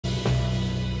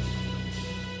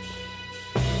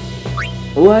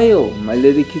Ohio, my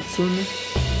little kitsune.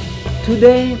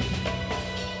 Today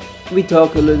we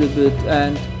talk a little bit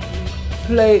and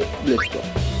play Blitzball.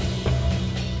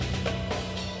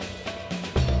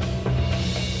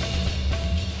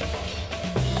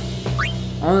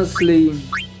 Honestly,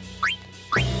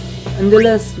 in the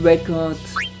last record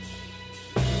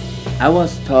I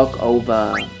was talk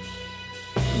over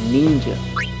Ninja.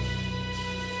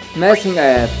 And I think I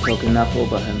have talked enough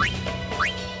over him.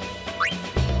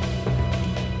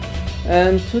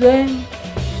 And today,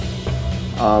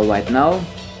 or right now,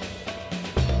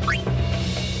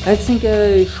 I think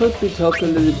I should be talking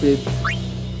a little bit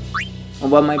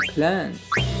about my plans.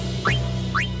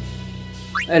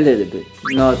 A little bit,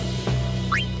 not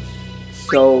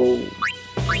so,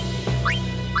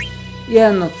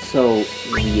 not so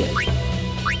weird.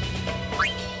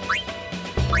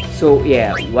 So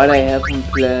yeah, what I have in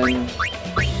plan,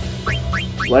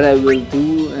 what I will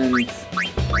do and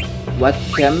what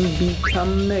can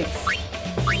become next.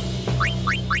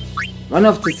 One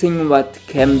of the things what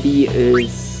can be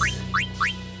is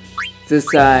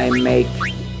this: I make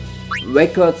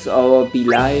records or be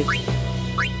live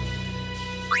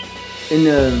in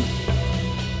a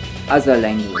other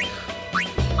language.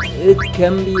 It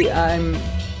can be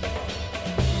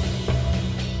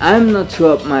I'm not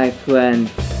sure if my friends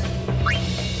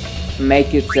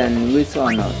make it then with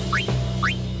or not.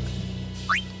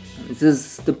 This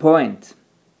is the point.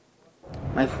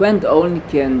 My friend only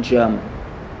can German,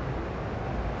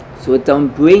 so it don't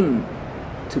bring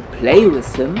to play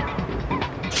with him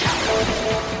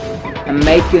and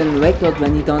make a record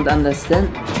when he don't understand.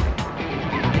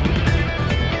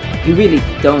 He really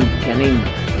don't can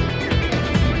English.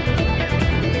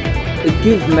 It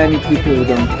gives many people who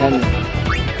don't can it.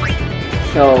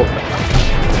 So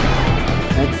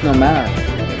that's no matter.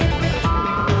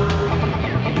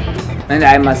 And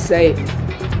I must say,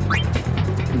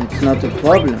 it's not a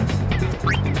problem.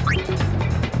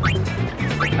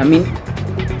 I mean,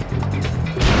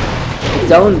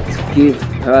 don't give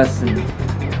person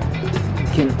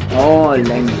can all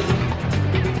language.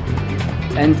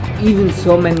 And even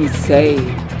so many say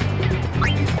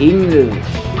English,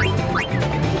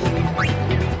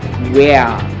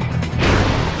 where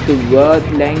the word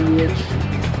language,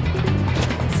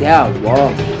 they are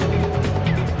wrong.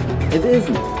 It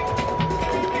isn't.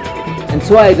 And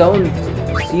so I don't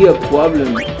see a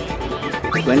problem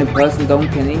when a person don't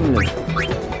can English.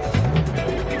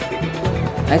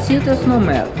 I see it as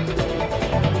normal.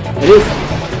 It is.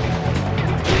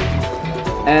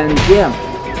 And yeah,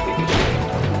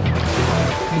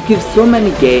 it gives so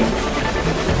many games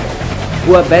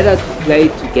who are better to play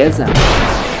together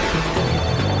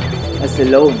as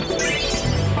alone.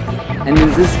 And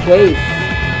in this case,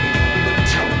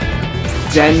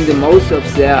 then the most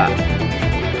of their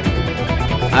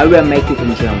I will make it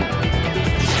in German.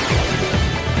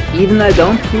 Even I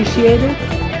don't appreciate it,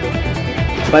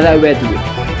 but I will do it.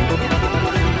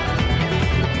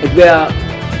 It will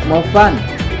more fun.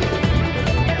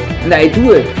 And I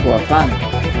do it for fun.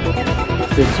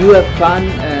 Because you have fun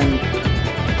and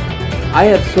I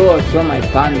have so my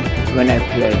fun when I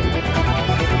play.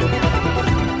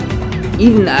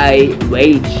 Even I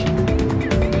rage,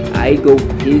 I go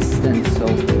pissed and so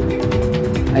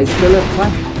I still have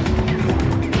fun.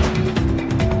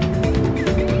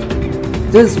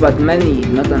 This is what many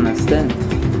not understand.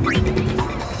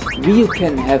 You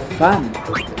can have fun.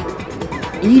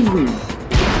 Even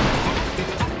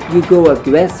you go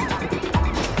aggressive.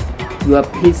 You are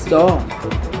pissed off.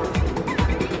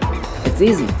 It's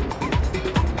easy.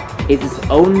 It is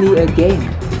only a game.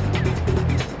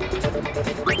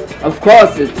 Of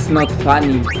course it's not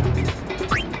funny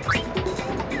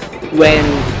when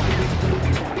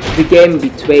the game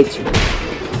betrays you.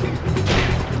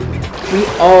 We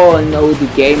all know the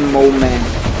game moment.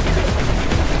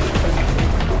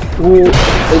 Who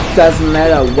it doesn't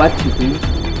matter what you do,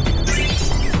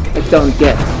 it don't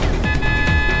get.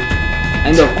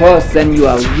 And of course then you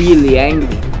are really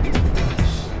angry.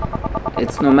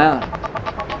 It's no matter.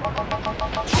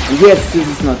 And yes, this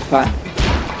is not fun.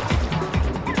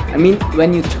 I mean,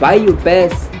 when you try your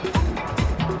best,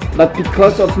 but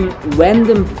because of a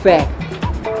random fact,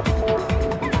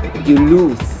 you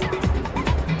lose.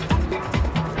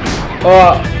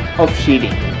 Or of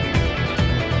cheating.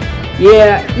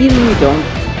 Yeah, even we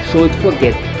should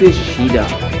forget the cheater.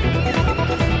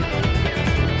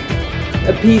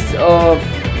 A piece of,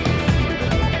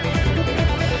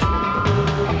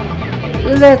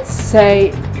 let's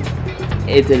say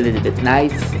it a little bit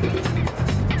nice,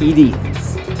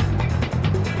 idiots.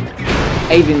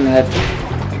 I even have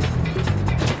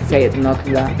to say it not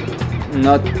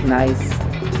nice.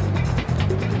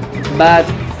 but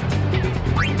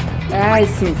I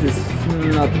think this is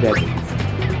not that good.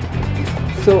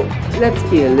 So let's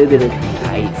be a little bit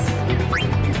nice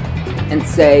and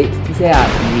say they are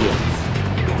weird.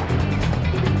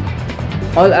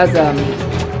 All other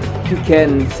you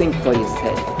can think for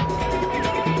yourself.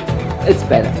 It's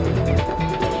better.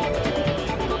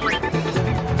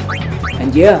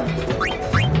 And yeah,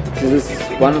 this is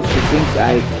one of the things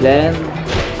I plan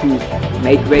to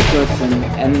make records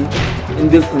in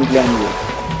different languages.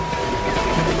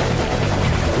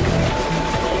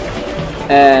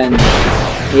 And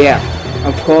yeah,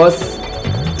 of course,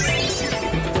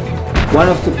 one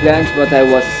of the plans what I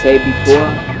was saying before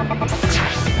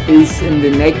is in the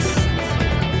next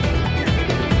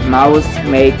mouse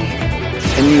make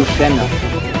a new channel.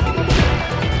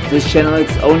 This channel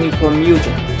is only for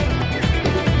music.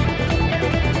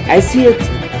 I see it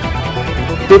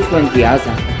differently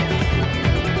other.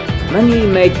 Many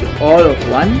make all of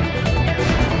one.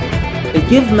 It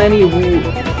gives many who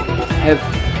have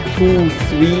 2,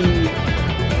 3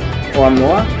 or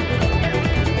more.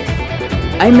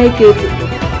 I make it,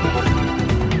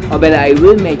 or better I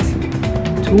will make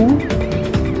 2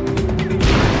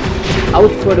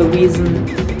 out for the reason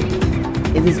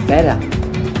it is better.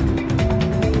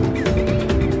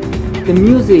 The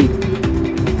music,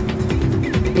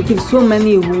 it gives so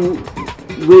many who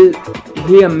will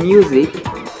hear music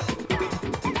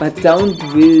but don't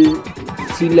will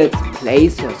see let's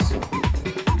plays or so.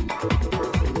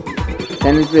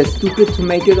 Then it was stupid to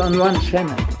make it on one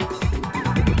channel.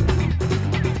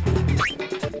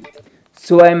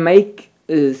 So I make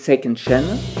a second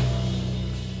channel.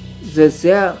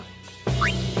 There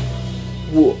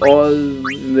who all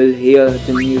will hear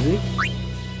the music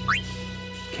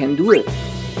can do it.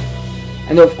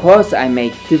 And of course I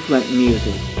make different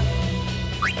music.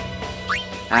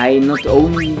 I not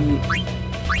only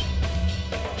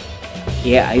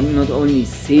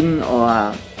sing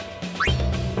or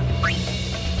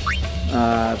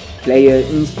play an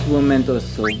instrument or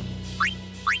so.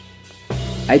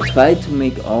 I try to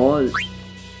make all.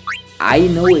 I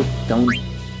know it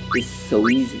is so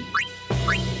easy.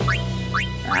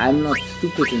 I'm not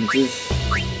stupid in this.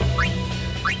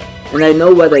 And I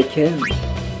know what I can.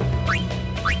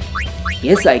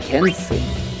 Yes, I can sing.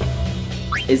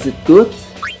 Is it good?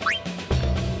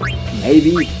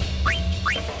 Maybe.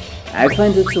 I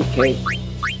find it's okay.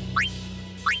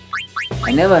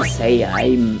 I never say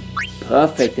I'm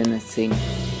perfect in a thing.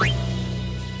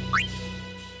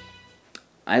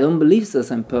 I don't believe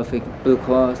that I'm perfect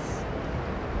because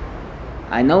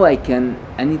I know I can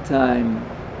anytime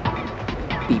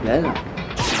be better.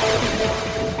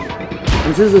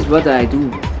 And this is what I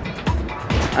do.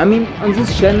 I mean, on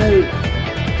this channel,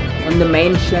 on the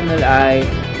main channel, I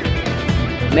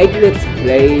make let's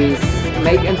plays,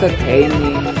 make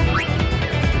entertaining.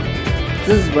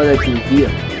 This is what I do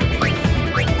here.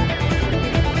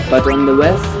 But on the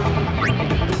rest,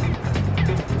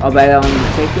 or better on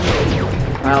the second,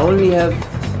 I only have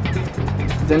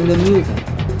then the music.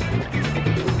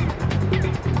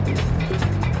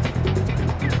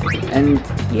 And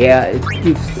yeah, it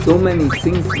gives so many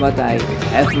things what I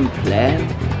haven't planned.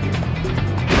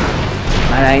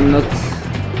 But I not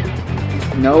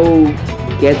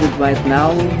get it right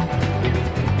now.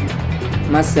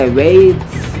 Must I wait?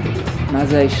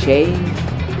 Must I change?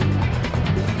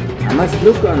 I must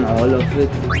look on all of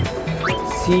it,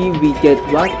 see we get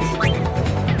what,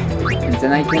 and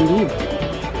then I can do.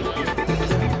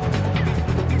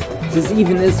 This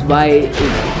even is why it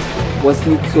was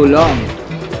not so long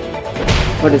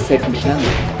for the second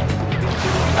channel.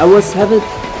 I was have it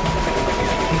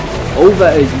over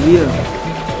a year.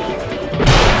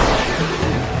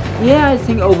 Yeah, I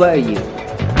think over a year.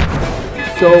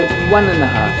 So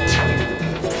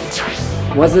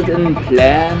 1.5. Was it in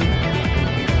plan?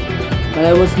 But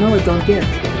I was no, I don't get.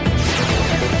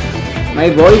 My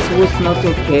voice was not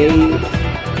okay,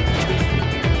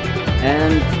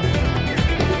 and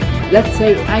let's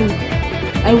say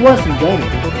I wasn't ready.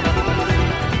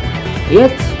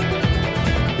 Yet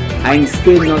I'm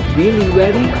still not really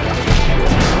ready,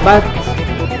 but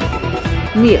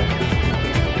near.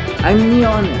 I'm near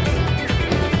on it.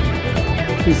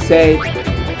 To say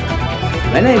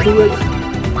when I do it,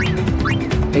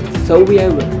 it's so I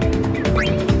will.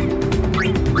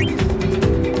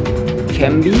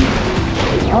 Can be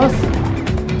awesome,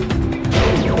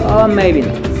 or maybe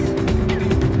not.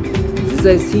 This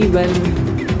I see when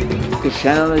the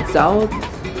channel is out,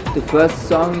 the first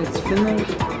song is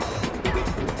finished,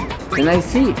 then I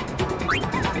see.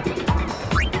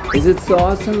 Is it so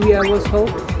awesome we I was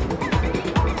hoping?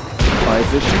 Or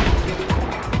is it not?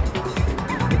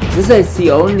 This I see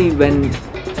only when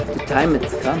the time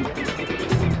it's come.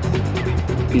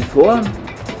 Before,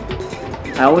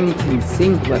 I only can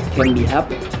think what can be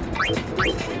happened,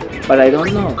 but I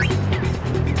don't know.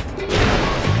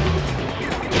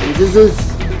 And this is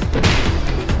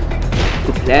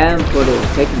the plan for the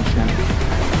second channel.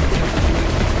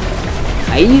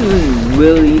 I even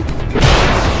really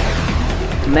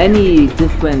many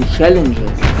different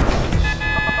challenges.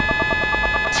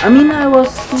 I mean, I was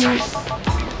to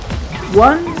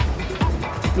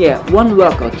one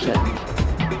workout challenge.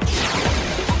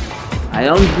 I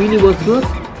don't really was good.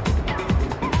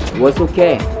 It was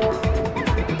okay,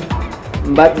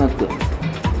 but not good.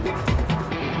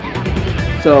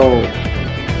 So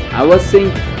I was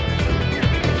thinking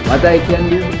what I can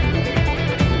do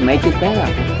to make it better,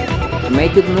 to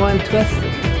make it more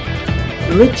interesting,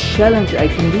 which challenge I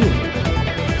can do.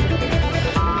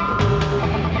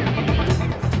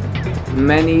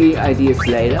 Many ideas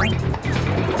later,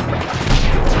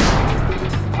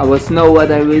 I was know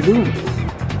what I will do,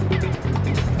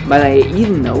 but I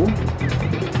even know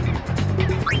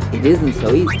it isn't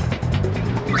so easy.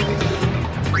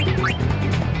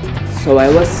 So I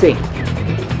was thinking,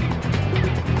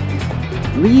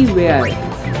 we were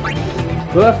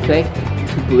perfect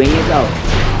to bring it out,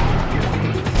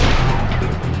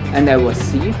 and I was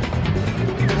see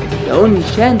the only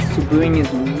chance to bring it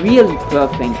really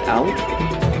perfect out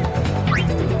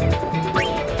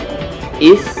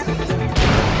is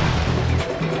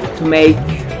to make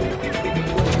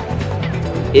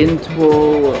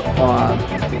intro or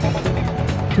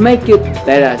to make it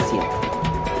better as yet.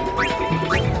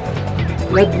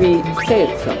 Let me say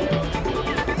it so.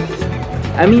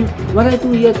 I mean, what I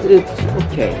do yet, it's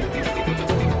okay.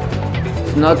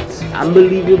 It's not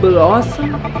unbelievable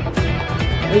awesome.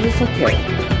 It is okay.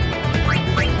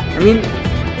 I mean,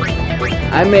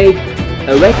 I make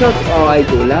a record or I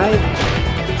go live,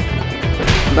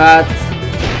 but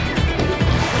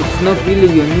it's not really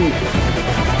unique.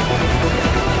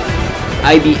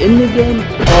 I be in the game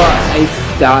or I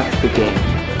start the game.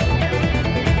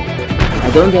 I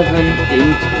don't have an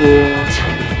intro.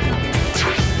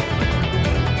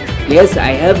 Yes,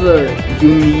 I have a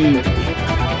unique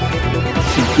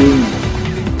beginning.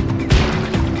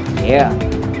 Yeah.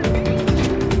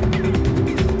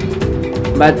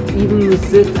 But even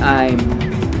with it, I'm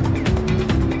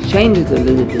changed it a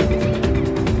little bit.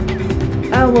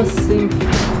 I was thinking,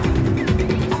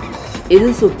 it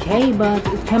is okay, but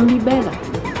it can be better.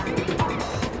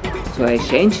 So I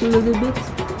changed a little bit.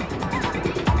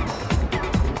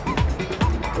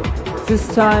 This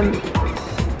time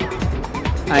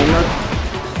I not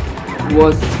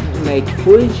was make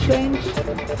full change.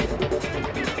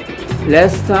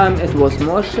 Last time it was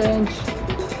more change.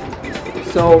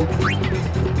 So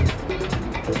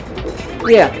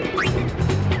yeah,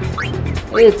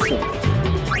 it's okay.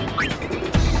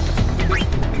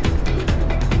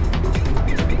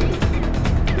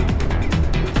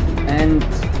 And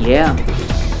yeah,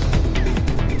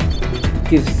 it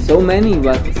gives so many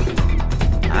what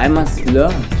I must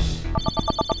learn,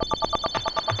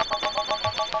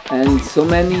 and so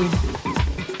many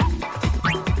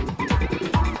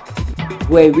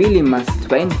who I really must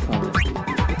train for it.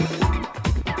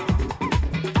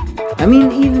 I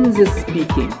mean, even the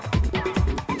speaking.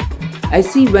 I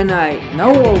see when I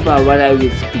know over what I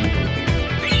will speak,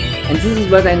 and this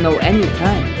is what I know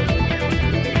anytime.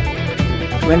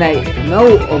 When I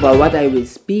know over what I will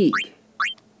speak,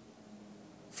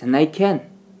 then I can.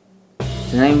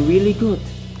 Then I'm really good.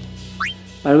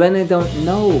 But when I don't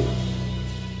know,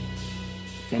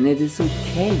 then it is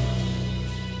okay.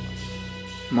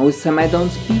 Most time I don't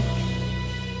speak.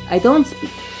 I don't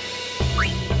speak.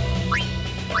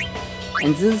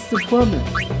 And this is the problem.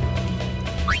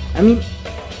 I mean,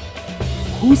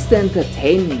 who's the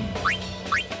entertaining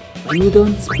when you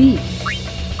don't speak?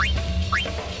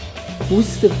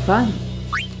 Who's the fun?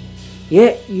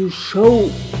 Yeah, you show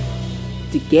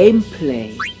the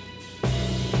gameplay.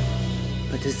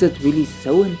 But is it really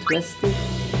so interesting?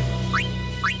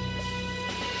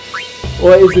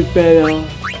 Or is it better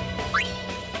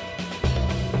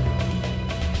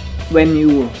when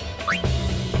you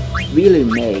really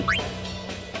make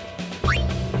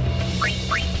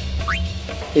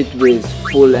it with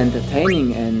full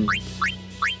entertaining and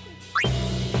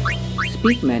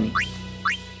speak many?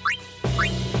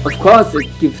 Of course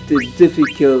it gives the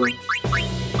difficult.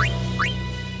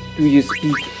 Do you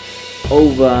speak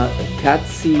over a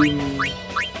cutscene?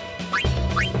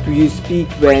 Do you speak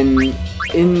when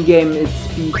in-game it's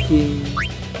speaking?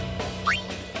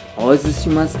 All this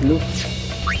you must look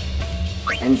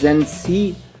and then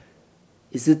see,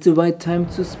 is it the right time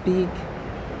to speak?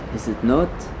 Is it not?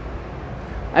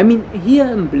 I mean, here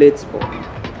in Blitzball,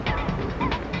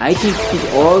 I can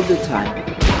speak all the time.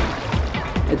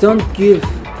 I don't give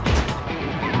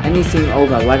anything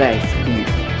over what I speak.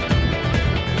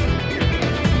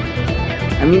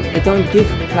 I mean, I don't give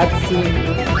cutscene.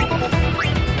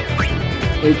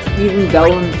 It even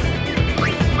don't.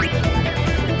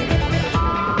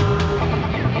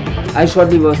 I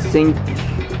shortly was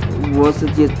thinking, was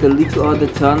it yet the league or the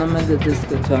tournament? It is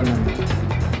the tournament.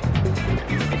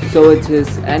 So it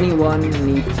is anyone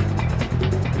needs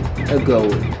a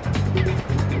goal.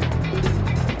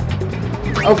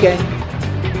 Okay.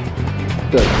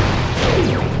 Good.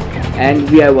 And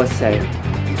here I was saying,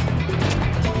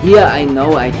 here I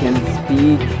know I can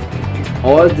speak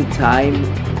all the time.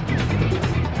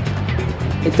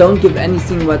 It don't give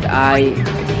anything what I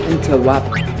interrupt.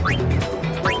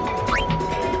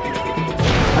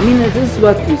 I mean, it is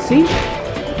what you see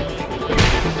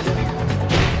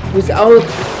without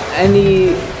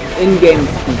any in-game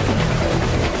speaking.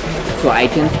 So I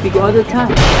can speak all the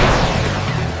time.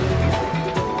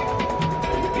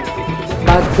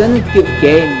 But then it gives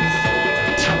games.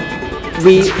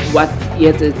 What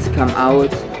yet it's come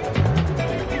out?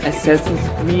 Assassin's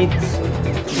Creed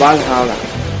Valhalla.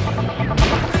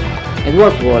 It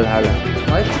was Valhalla,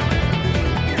 right?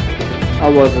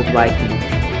 Or was it Viking?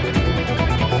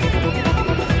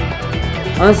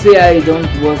 Honestly, I don't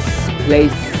play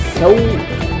so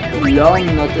long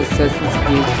not Assassin's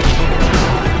Creed,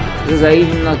 because I'm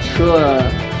even not sure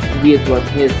yet what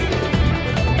his.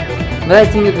 But I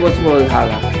think it was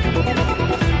Valhalla.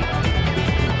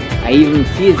 I even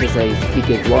feel as I speak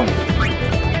it wrong.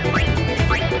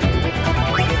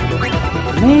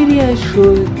 Maybe I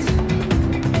should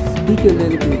speak a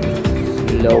little bit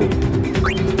slow.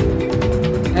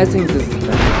 I think this is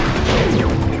better.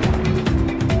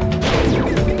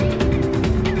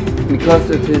 Because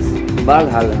it is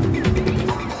Valhalla.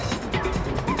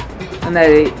 And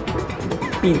I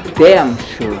be damn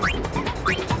sure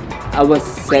I will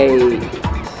say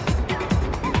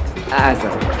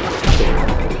Azar.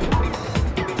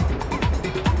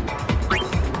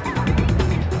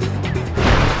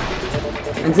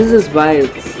 And this is why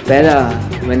it's better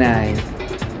when I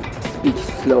speak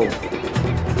slow.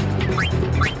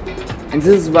 And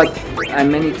this is what I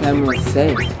many times will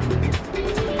say.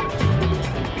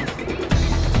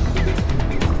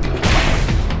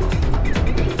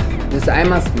 Because I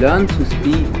must learn to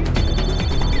speak.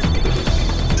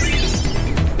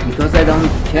 Because I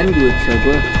can do it so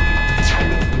good.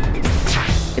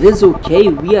 It is okay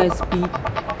we I speak,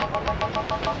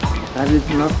 but it's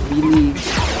not really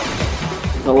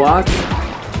so awesome.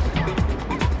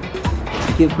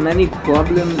 I give many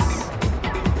problems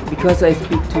because I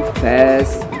speak too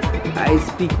fast, I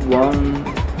speak wrong.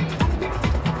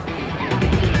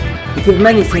 I give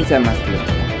many things I must learn.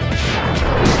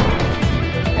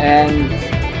 And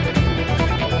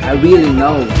I really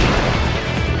know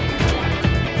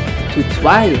to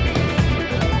try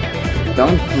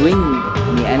don't bring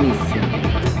me anything.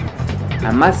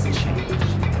 I must change.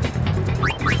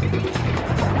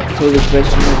 So the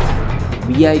question is,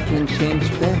 we I can change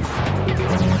best.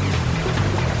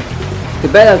 The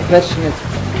better question is,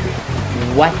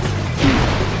 what?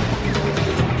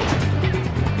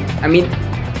 I mean,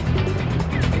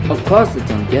 of course I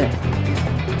don't get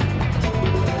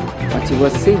what you were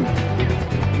saying.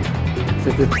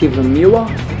 Does it give a mirror?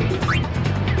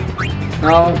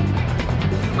 No.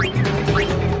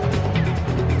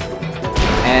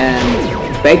 And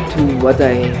back to what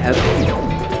I have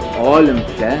all in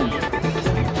plan.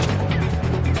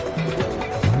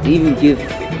 Even give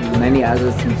many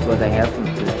other things what I have in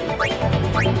plan.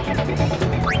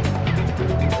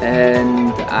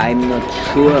 And I'm not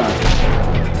sure.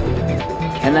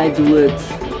 Can I do it?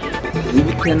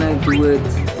 Really can I do it?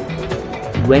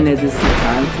 When it is the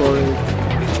time for it?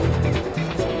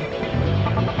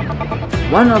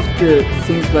 One of the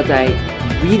things what I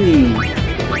really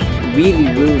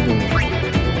will do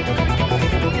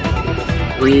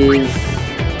is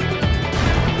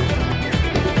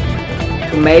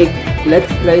to make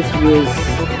let's plays with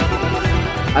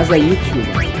other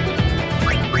YouTubers.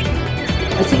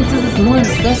 I think this is more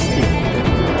interesting.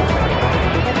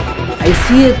 I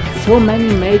see it, so many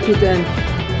make it, and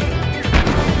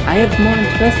I have more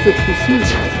interested to see it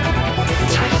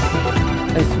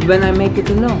as when I make it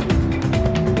alone.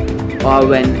 Or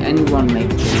when anyone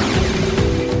makes it.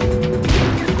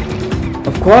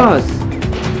 Of course,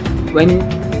 when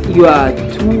you are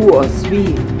 2 or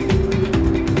 3.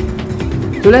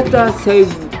 So let us say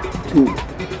 2.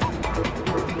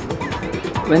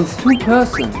 When it's 2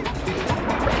 persons,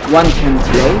 one can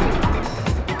play,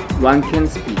 one can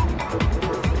speak.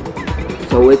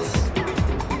 So it's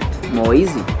more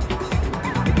easy.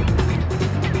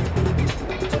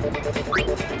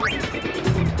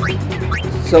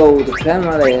 So the plan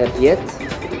what I have yet,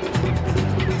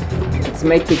 let's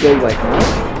make the goal right now.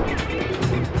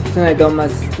 Then I don't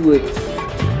must do it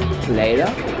later.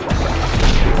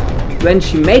 When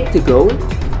she make the goal,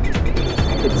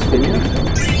 it's finished.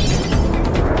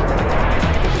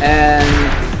 And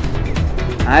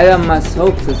I must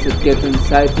hope that it gets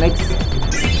inside next.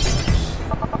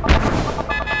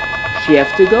 She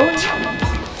have to go,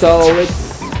 so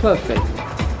it's perfect.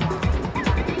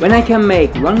 When I can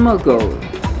make one more goal,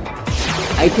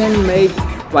 I can make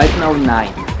right now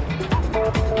 9.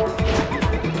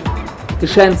 The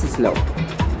chance is low.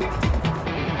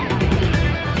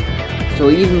 So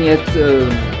even yet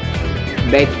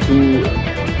back to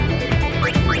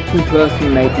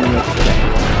 2-person making it.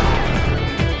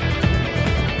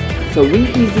 So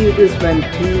really easy it is when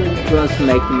 2-person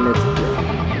making let's play.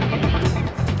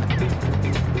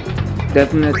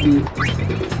 Definitely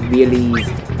really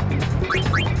easy.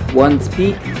 One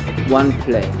speak, one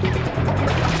play.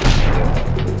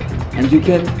 And you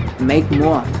can make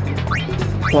more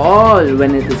for all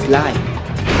when it is live.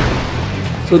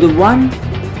 So the one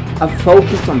are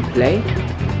focused on play,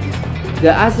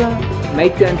 the other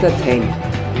make the entertainment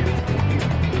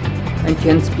and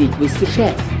can speak with the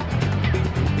chat.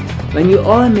 When you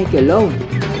all make alone,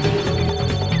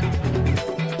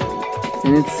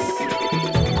 then it's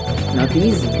not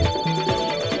easy.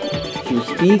 You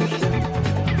speak,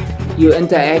 you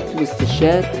interact with the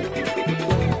chat.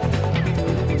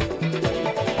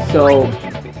 So,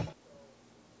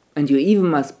 and you even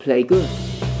must play good.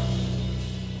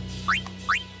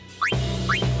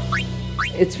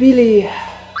 It's really,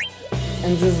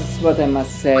 and this is what I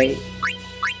must say,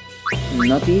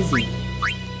 not easy.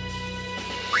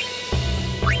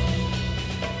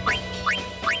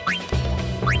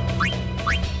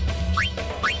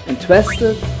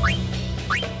 Interested,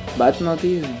 but not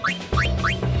easy.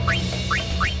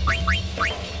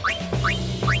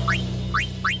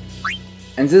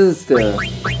 And this is the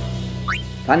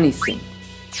funny thing.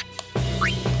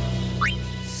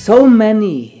 So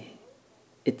many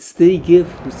it still give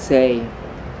who say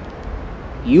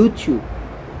YouTube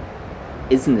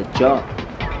isn't a job.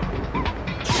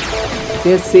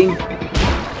 They think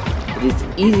it is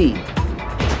easy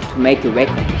to make a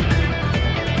record.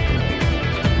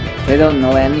 They don't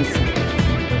know anything.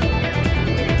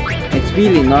 It's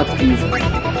really not easy.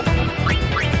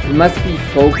 You must be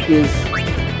focused.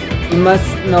 You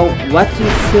must know what you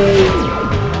say.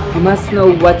 You must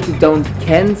know what you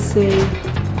can say.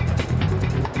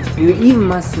 You even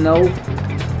must know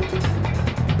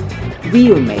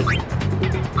video making.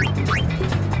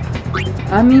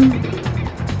 I mean,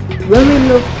 when we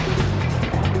look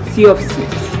Sea of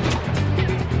Thieves,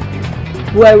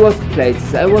 who I was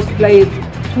played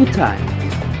 2 times.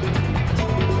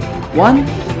 One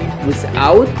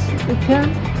without the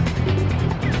cam,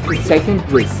 the second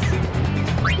with.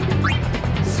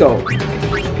 So,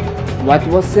 what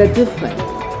was there different?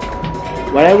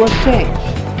 What I was changed?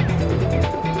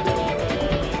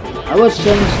 I was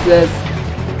changed that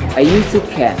I use the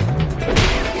cam,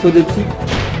 so the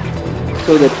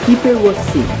people was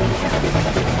seeing.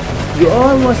 You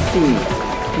all was seeing.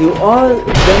 You all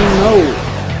then know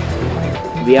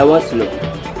where I was looking.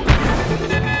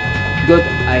 Good,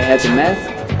 I had a mask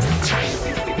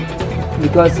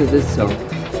because it is so.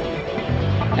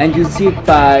 And you see it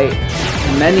by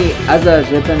many other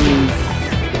Japanese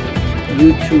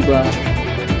YouTubers.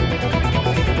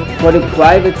 For the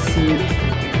privacy,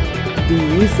 we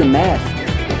use a mask.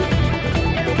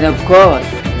 And of course,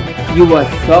 you will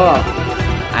saw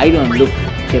I don't look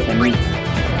Japanese.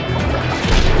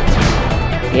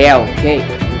 Yeah, okay.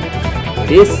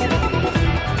 This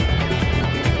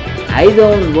I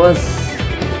don't was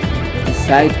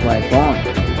decide why born.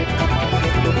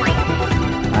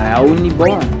 I only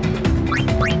born.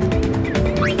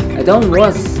 I don't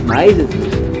was my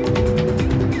decision.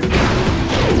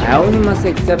 I only must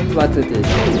accept what it is.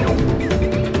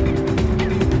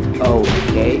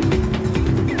 Okay.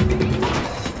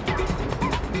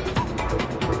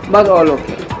 But all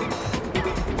okay.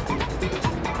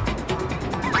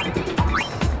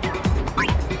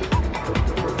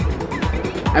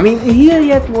 I mean, here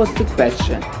yet was the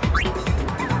question.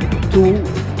 To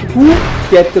who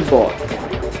get the ball?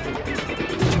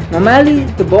 Normally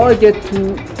the ball get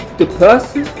to the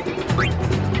person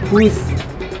who is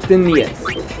the nearest.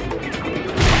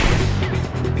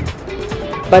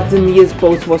 But the nearest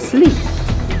both was asleep.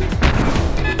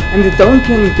 And the don't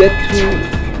can get to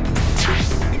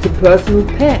the person who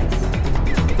passed.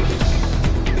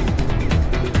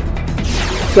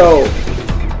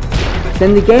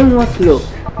 Then the game was, look,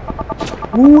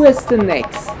 who is the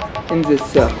next in this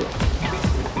circle?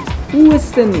 Who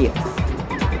is the nearest?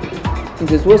 And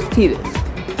this was Tidus.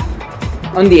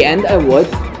 On the end I was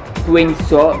doing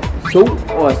so the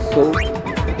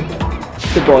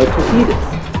ball to Tidus.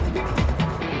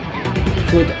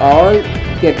 So it all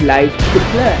get like the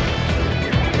plan.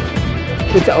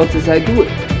 Without this I do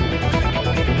it.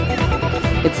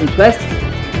 It's interesting.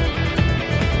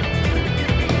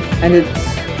 And it's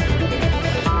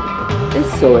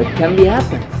so it can be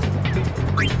happened.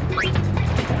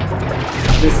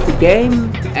 Just the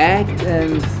game, act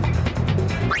and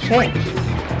change.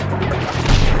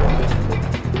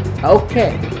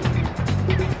 Okay.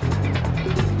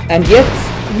 And yet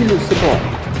you lose the ball.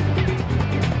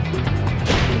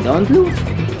 Don't lose.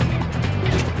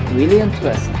 Really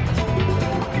interesting.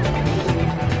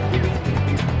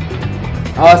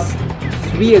 Us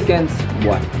 3 against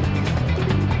 1.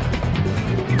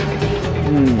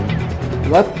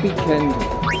 What we can do?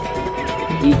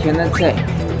 He can attack.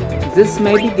 This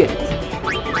may be get.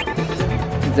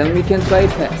 Then we can try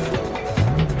pass.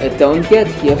 Don't get,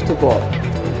 you have the ball.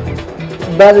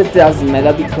 But it doesn't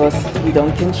matter because we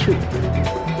don't can shoot.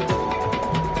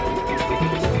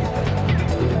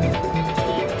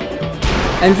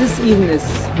 And this even is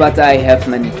what I have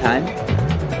many times.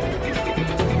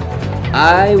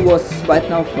 I was right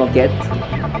now forget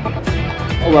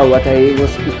over what I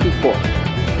was speaking before.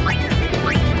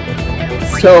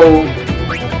 So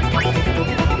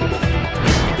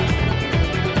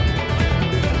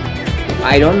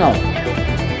I don't know.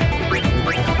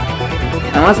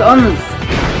 I was honest.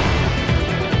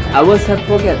 I was have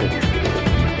forget it.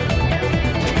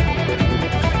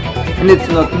 And it's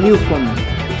not new for me.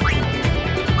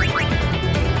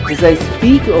 As I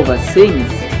speak over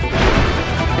things,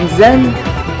 and then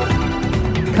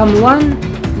come one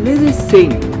little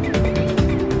thing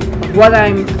of what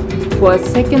I'm for a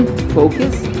second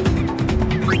focus,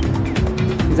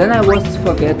 then I was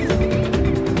forget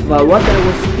about what I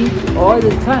was speaking all the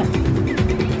time.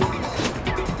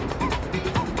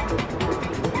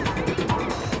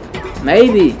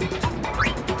 Maybe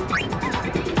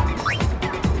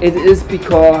it is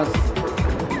because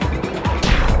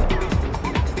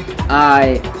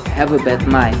I have a bad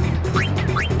mind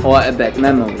or a bad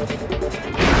memory.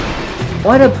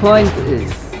 Or the point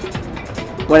is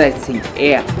what I think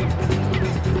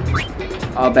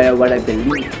or better what I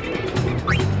believe.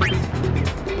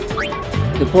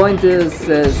 The point is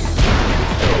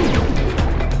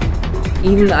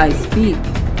even I speak,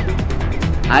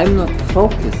 I'm not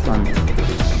focused on it.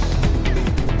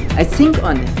 I think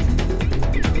on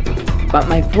it, but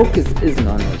my focus isn't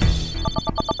on it.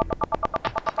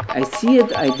 I see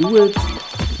it, I do it,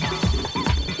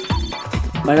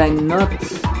 but I'm not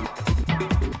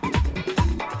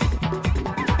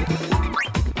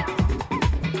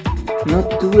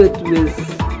do it with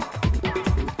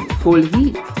full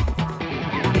heat,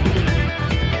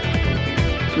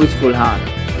 with full heart.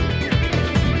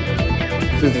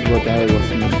 This is what I was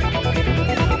meaning.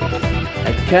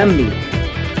 It can be,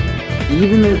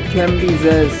 even it can be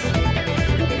this,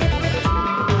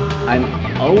 I'm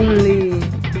only,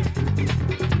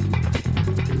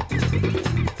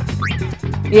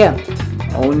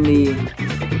 only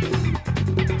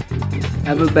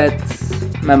have a bad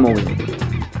memory.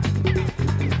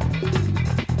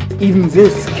 Even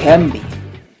this can be.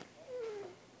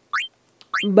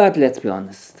 But let's be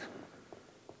honest.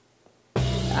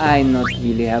 I not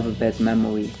really have a bad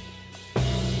memory.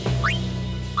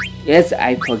 Yes,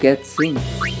 I forget things.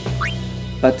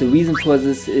 But the reason for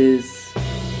this is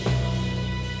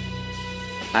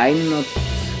I'm not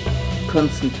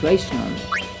concentration on it.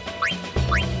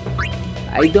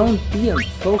 I don't be on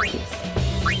focus.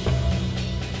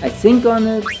 I think on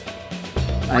it,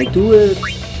 I do it,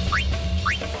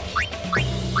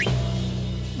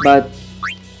 but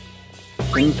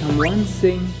then come one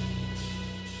thing,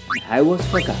 and I was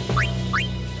forgotten.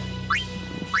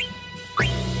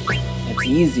 It's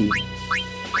easy.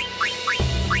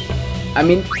 I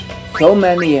mean, so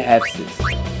many have this.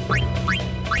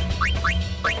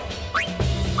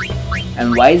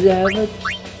 And why they have it?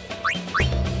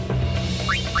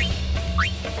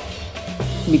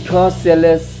 Because they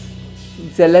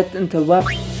let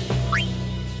interrupt,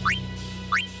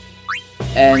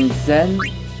 and then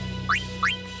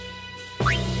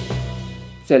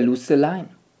they lose the line.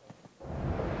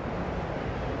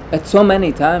 At so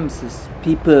many times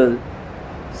people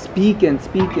speak and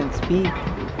speak and speak,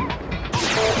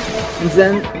 and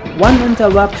then one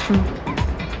interruption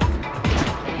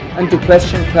and the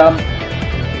question comes,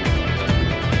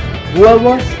 who I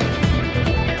was?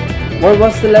 What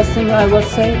was the last thing I was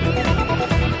saying?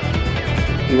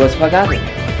 he was forgotten.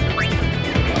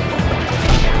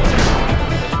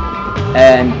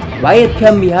 And why it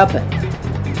can be happened?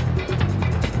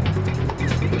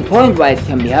 The point why it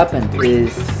can be happened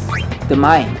is the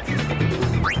mind.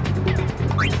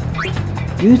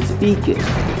 You speak it,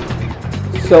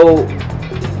 so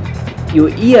your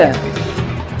ear,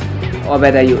 or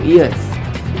better your ears,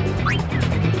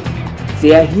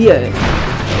 they hear it.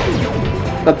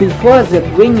 But before they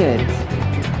bring it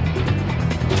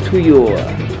to your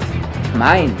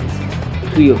mind,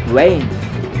 to your brain,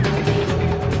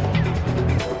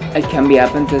 it can be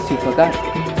happened that you forgot.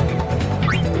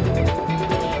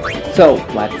 So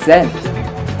what then?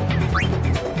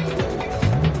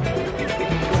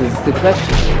 This is the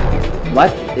question.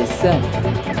 What is then?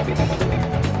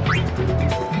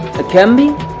 It can be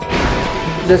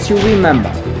that you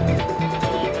remember.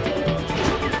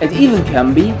 It even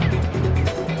can be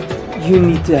you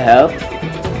need to help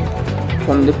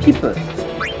from the people.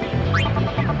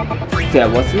 There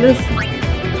was listen.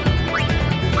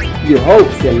 You hope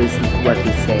they listen to what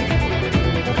you say.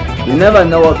 You never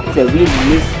know if they really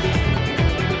listen.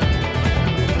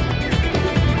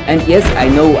 And yes, I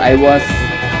know I was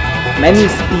many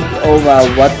speak over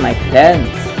what my plans.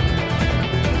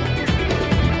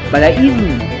 But I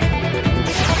even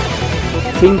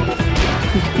think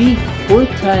to speak full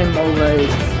time over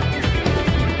it.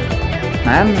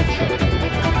 I'm not sure.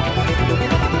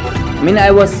 I mean,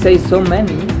 I was say so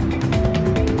many.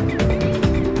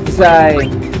 So I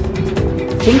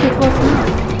think it was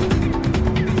enough.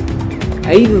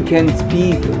 I even can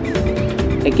speak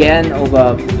again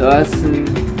over a person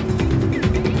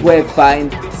who I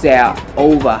find they are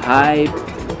overhyped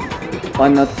or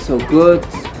not so good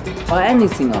or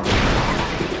anything of it.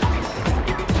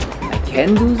 I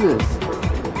can do this.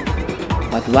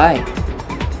 But why?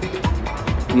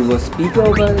 We will speak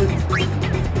over it.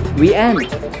 We end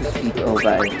to speak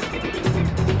over it.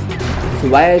 So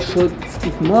why I should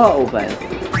speak more over it?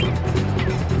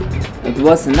 It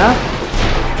was enough,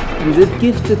 and it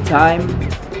gives the time.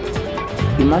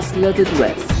 You must let it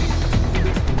rest.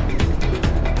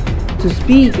 To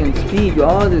speak and speak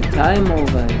all the time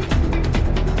over it,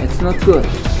 it's not good.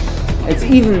 It's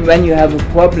even when you have a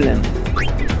problem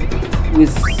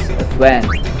with a friend.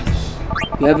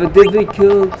 You have a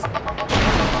difficult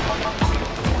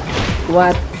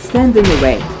what stand in the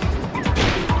way.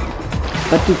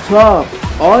 But to talk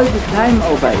all the time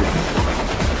over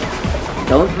it,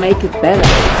 don't make it better.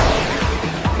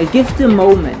 It gives the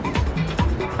moment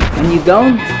when you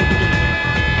don't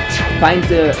find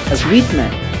the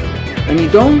agreement,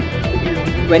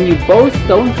 when you both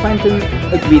don't find an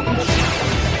agreement.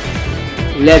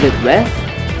 Let it rest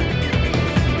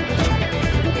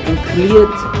and clear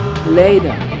it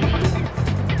later.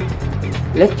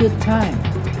 Let your time.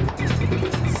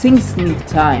 Things need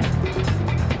time.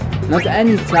 Not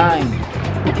any time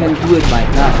you can do it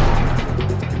right now.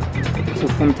 So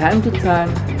from time to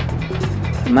time,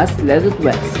 you must let it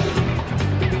rest.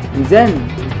 And then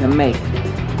you can make it.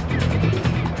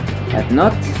 But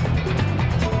not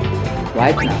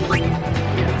right now.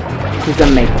 You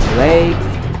can make a break,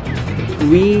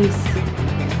 breathe,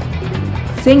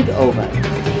 think over it,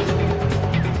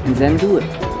 and then do it.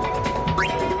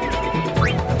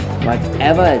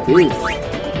 Whatever it is.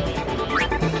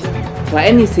 For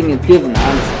anything, it give an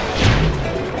answer.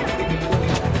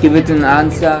 Give it an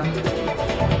answer.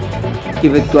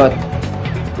 Give it God.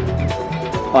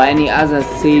 Or any other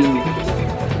thing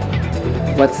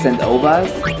what sent over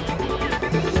us.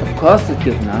 Of course it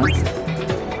gives an answer.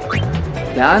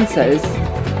 The answer is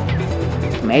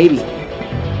maybe.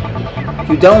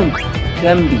 You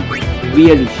can be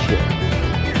really sure.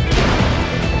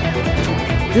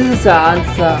 This is the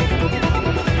answer.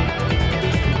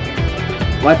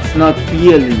 What's not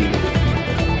really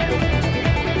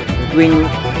bring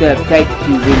the effect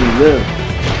you really will.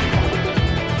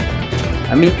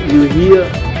 I mean, you hear,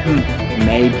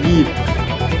 maybe.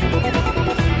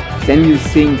 Then you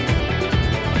think,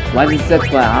 what is that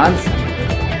for an answer?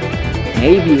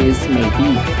 Maybe is maybe.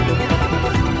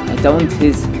 I don't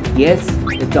is yes,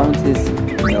 I don't is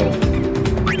no.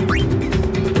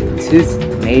 It is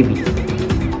maybe.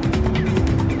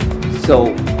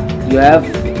 So, you have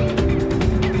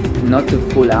not a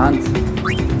full answer.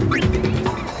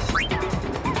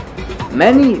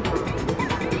 Many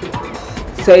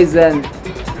say then,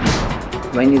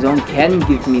 when you don't can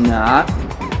give me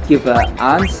give an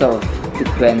answer of the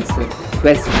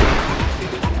question,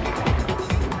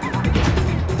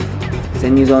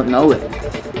 then you don't know it.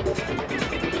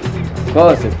 Of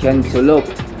course, it can so look.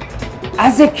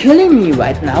 Are they killing me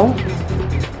right now?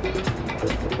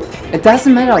 It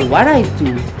doesn't matter what I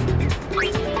do.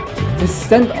 They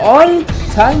send all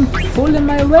time full in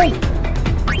my way.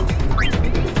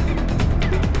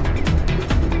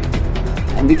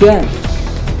 And again.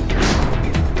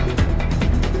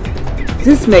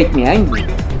 This made me angry.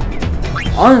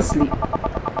 Honestly,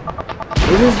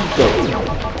 it isn't good.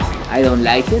 I don't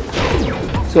like it,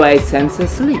 so I sense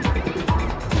asleep.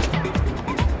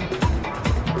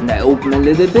 And I open a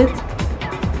little bit.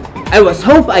 I was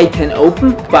hope I can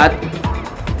open, but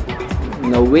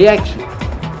no reaction.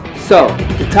 So,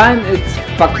 the time is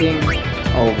fucking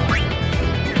over.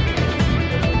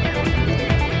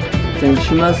 Then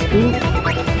she must do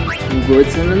 2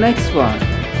 goods in the next one.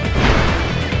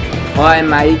 Or I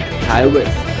might high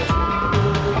risk.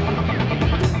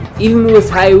 Even with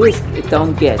high risk, it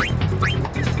don't get.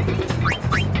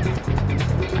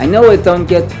 I know it don't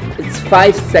get, it's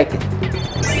 5 seconds.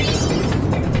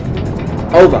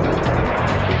 Over.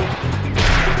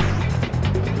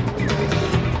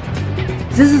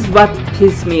 This is what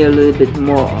pisses me a little bit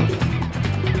more off.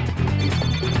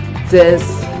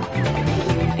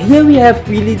 Here we have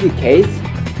really the case.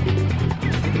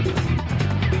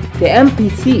 The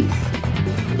NPCs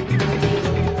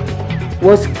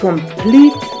was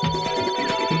complete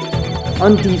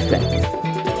on defense.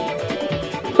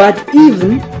 But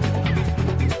even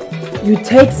you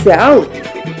take them out,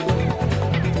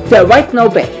 they're right now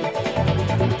back.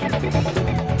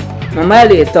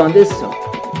 Normally it don't is so.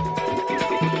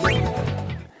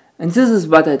 And this is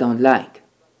what I don't like.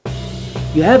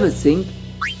 You have a thing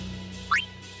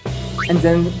and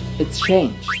then it's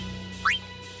changed.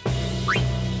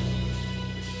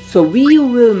 So we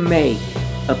will make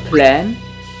a plan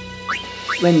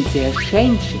when they're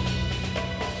changing.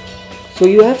 So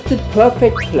you have the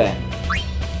perfect plan.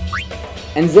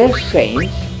 And they change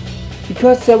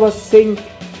because there was thing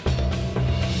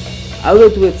I will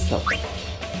do it so.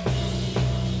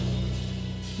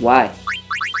 Why?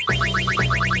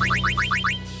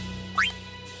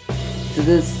 This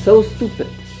is so stupid.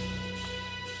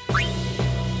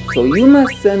 So you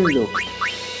must then look,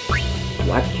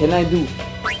 what can I do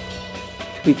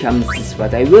to become this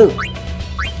what I will?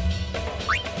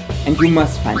 And you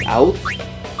must find out,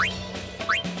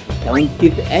 don't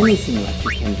give anything what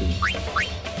you can do.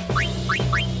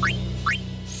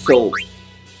 So,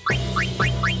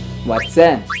 what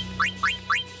then?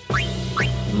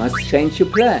 You must change your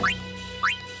plan.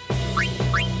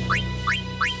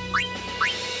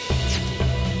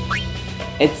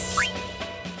 It's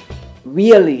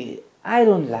really, I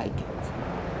don't like it.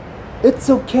 It's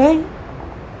okay,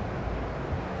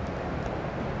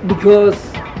 because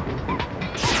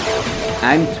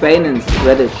I'm trained in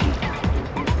strategy.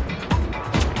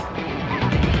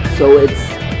 So it's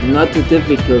not too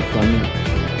difficult for me.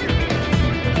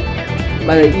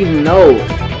 But I even know,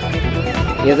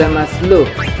 yes, I must look,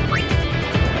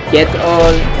 get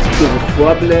all to the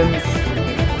problems,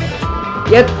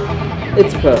 yet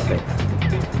it's perfect.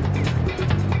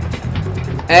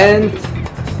 And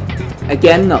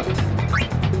again not.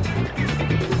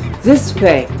 This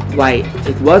fact why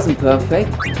it wasn't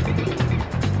perfect,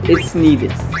 it's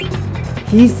needed.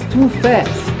 He's too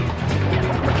fast.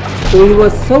 So he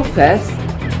was so fast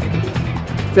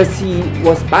that he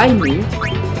was by me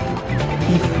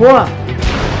before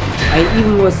I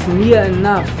even was near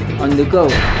enough on the go.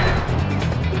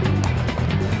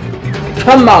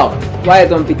 Come on! Why I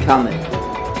don't become it?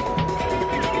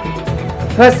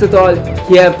 First of all,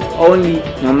 he have only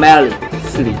normal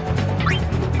sleep.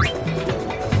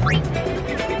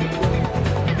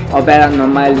 Or better,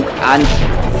 normal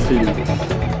unsleep.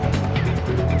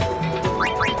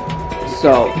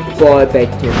 So, ball back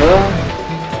to her.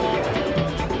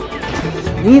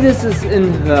 Needles is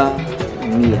in her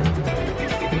mirror.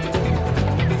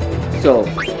 So,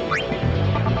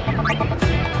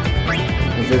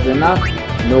 is it enough?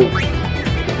 No.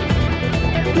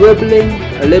 Dribbling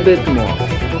a little bit more.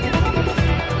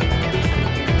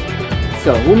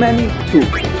 So, how many? 2.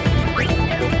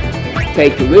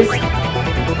 Take a risk.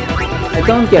 I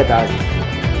don't get out.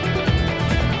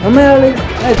 Normally,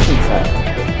 that's inside.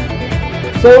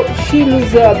 So, she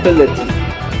loses her ability.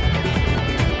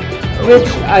 Which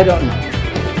I don't know.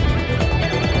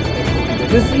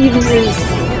 This even is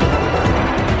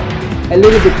a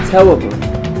little bit terrible.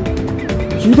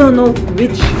 You don't know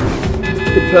which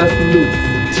the person loses.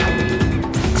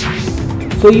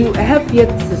 So you have yet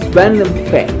this random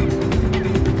fact.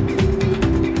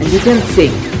 And you can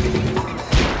think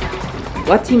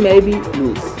what he maybe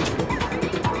lose.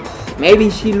 Maybe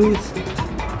she lose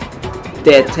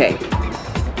the attack,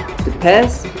 the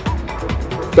pass,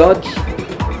 dodge,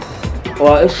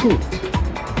 or a shoot.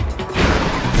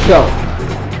 So,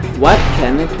 what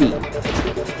can it be?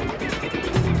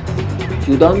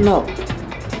 You don't know.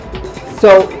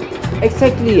 So,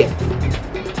 exactly it.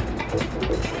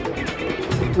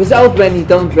 Without when he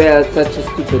don't wear such a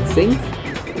stupid thing,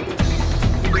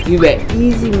 he will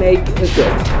easy make a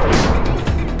goal.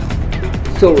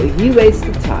 So he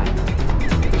wasted time.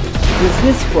 This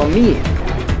is for me.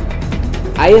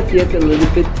 I have yet a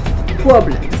little bit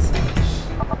problems.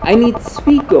 I need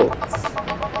 3 goals.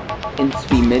 In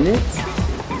 3 minutes,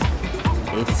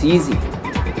 it's easy.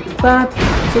 But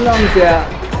so long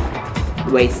they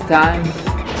waste time,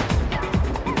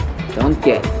 don't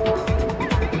get.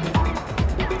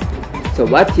 So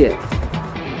what yet?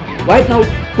 Right now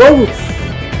both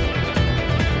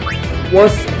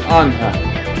was on her.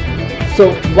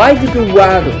 So why did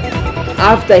Eduardo,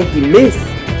 after he missed,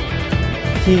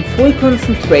 he full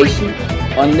concentration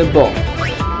on the ball?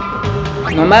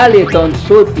 Normally it don't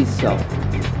should be so.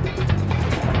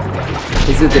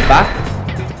 Is it a bug?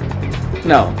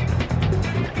 No.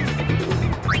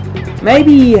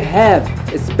 Maybe he have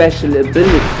a special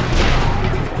ability.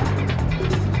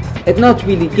 It not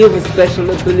really give a special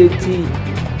ability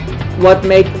what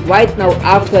make right now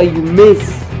after you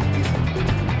miss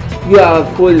you are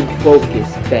full focus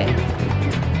back.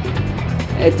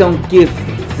 It don't give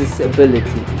this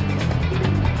ability.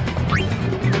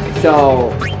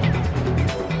 So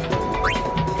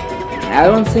I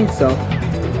don't think so.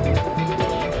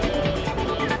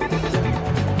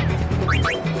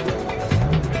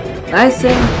 I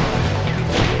think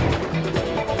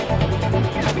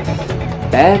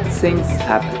bad things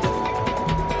happen.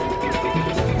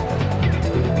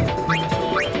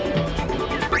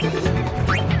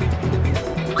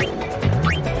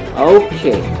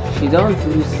 Okay, she don't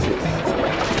lose this.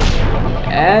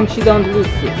 And she don't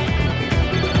lose this.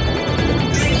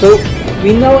 So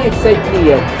we know exactly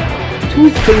yet 2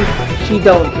 things she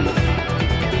don't lose.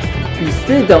 We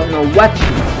still don't know what she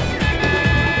does.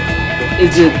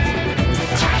 Is it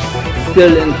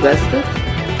still interested?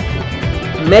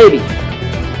 Maybe.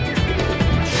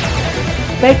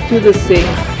 Back to the thing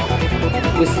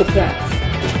with the plants.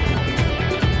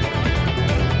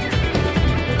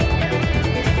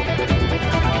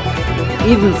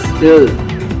 Even still,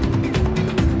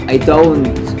 I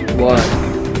don't want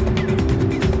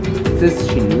this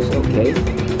she lose, okay.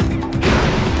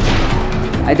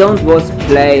 I don't want to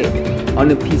play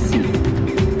on a PC,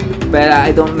 but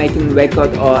I don't make a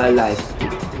record or a live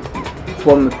stream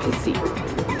from a PC.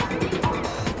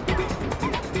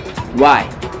 Why?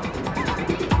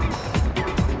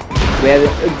 Well,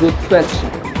 a good question.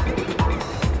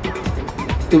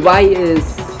 The why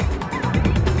is,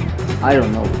 I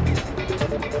don't know.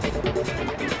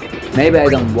 Maybe I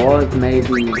don't want,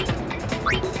 maybe...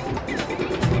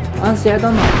 Honestly, I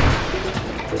don't know.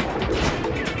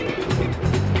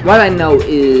 What I know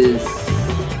is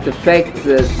the fact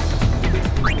that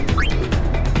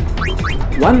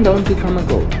one don't become a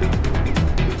goal.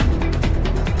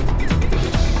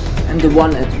 And the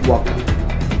one at Walker.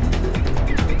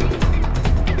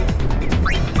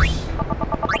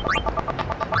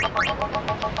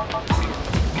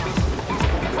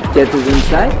 Get it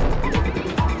inside?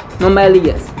 Normally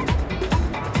yes.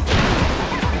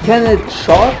 Can it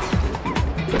short?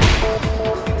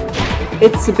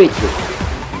 It's a big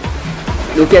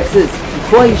risk. Look at this.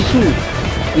 Before he shoots,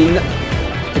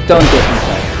 it don't get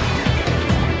inside.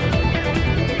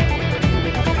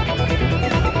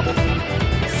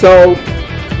 So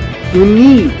you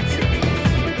need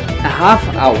a half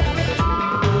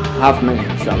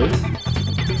minute, sorry.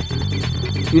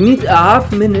 You need a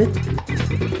half minute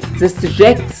that the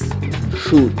jacks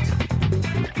shoot.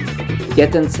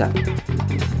 Get inside.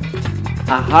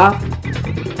 A half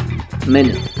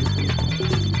minute.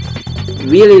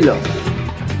 Really low.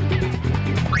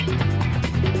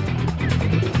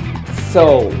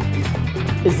 So,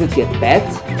 is it yet bad?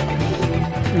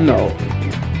 No.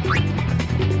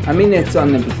 I mean, it's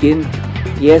on the begin.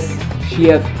 Yes, she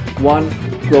have 1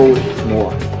 goal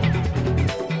more.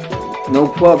 No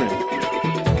problem.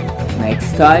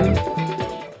 Next time,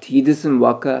 Tidus and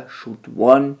Walker shoot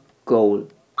 1 goal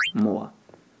more.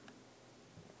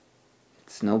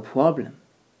 It's no problem.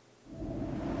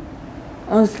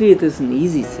 Honestly, it is an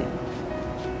easy thing.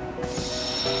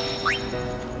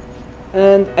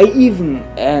 And I even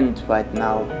end right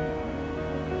now.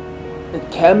 It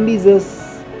can be this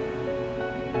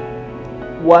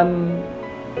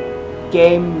 1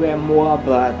 game where more,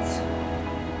 but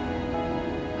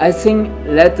I think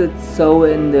let it so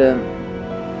in the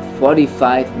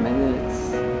 45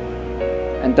 minutes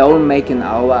and don't make an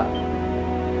hour.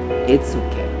 It's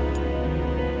okay.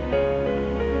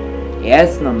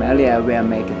 Yes, normally I will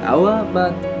make an hour,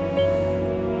 but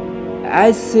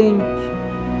I think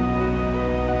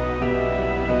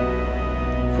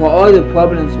for all the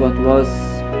problems what was,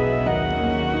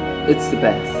 it's the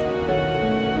best.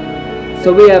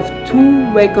 So we have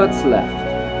 2 records left.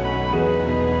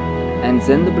 And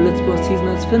then the Blitzball season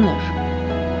is finished.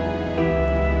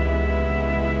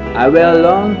 I were a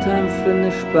long time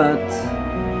finished, but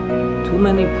too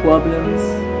many problems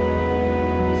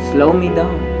slow me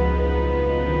down.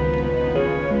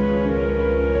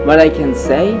 What I can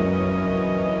say,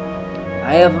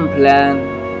 I haven't planned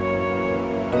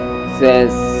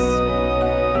this.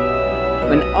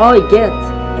 When I get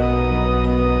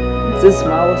this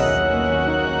mouse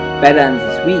better than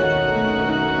this week,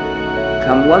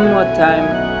 come one more time,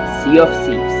 Sea of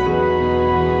Thieves.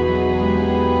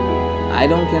 I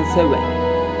don't can say when,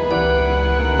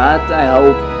 but I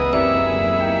hope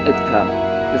it comes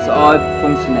with all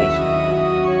functionation.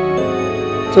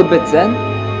 So but then,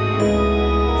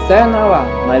 sayonara,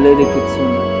 my little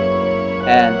kitsune,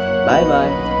 and bye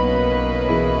bye.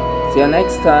 See you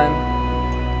next time.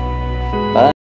 Bye.